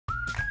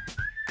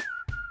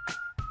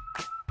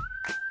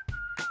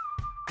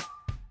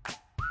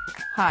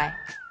Hi,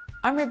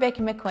 I'm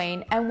Rebecca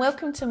McQueen and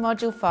welcome to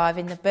Module 5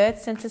 in the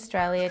Birth Sense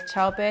Australia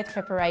Childbirth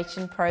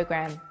Preparation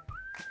Program.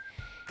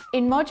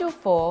 In Module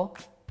 4,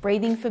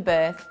 Breathing for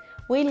Birth,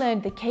 we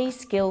learned the key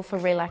skill for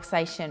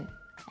relaxation,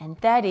 and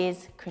that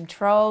is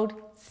controlled,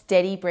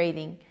 steady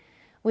breathing.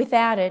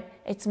 Without it,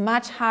 it's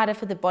much harder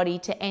for the body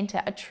to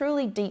enter a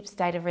truly deep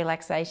state of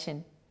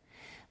relaxation.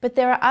 But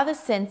there are other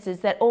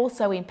senses that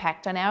also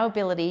impact on our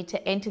ability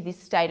to enter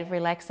this state of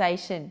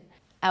relaxation.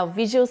 Our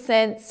visual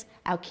sense,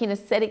 our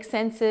kinaesthetic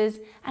senses,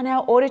 and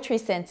our auditory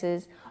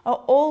senses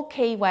are all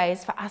key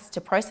ways for us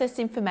to process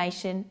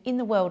information in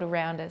the world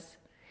around us.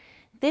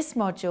 This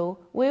module,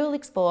 we will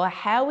explore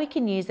how we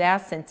can use our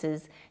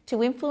senses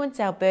to influence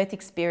our birth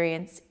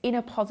experience in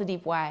a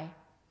positive way.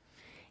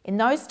 In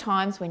those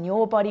times when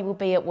your body will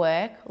be at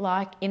work,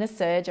 like in a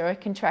surge or a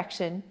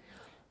contraction,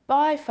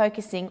 by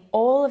focusing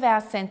all of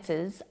our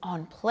senses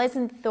on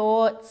pleasant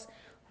thoughts,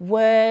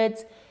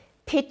 words,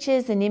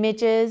 pictures and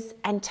images,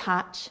 and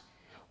touch,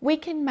 we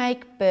can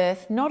make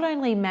birth not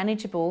only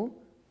manageable,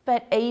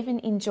 but even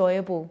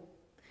enjoyable.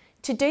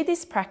 To do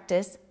this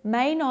practice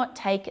may not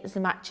take as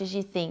much as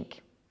you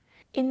think.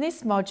 In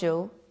this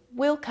module,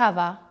 we'll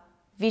cover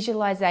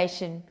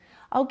visualisation.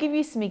 I'll give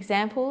you some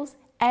examples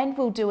and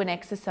we'll do an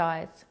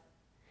exercise.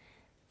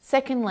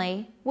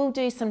 Secondly, we'll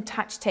do some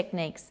touch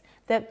techniques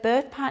that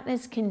birth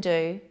partners can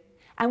do,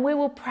 and we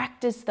will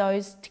practice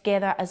those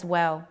together as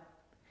well.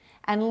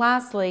 And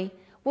lastly,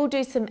 we'll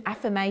do some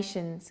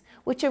affirmations,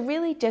 which are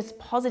really just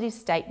positive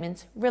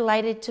statements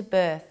related to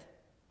birth.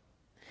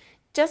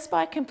 Just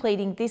by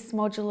completing this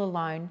module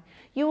alone,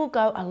 you will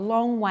go a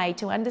long way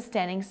to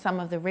understanding some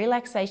of the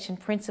relaxation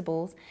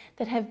principles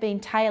that have been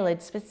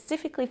tailored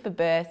specifically for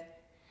birth,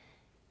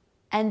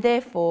 and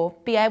therefore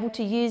be able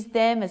to use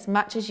them as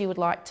much as you would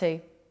like to.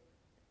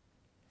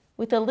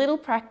 With a little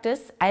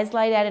practice, as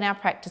laid out in our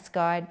practice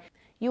guide,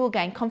 you will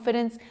gain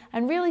confidence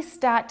and really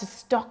start to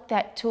stock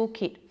that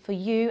toolkit for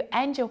you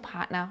and your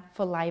partner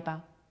for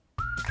labour.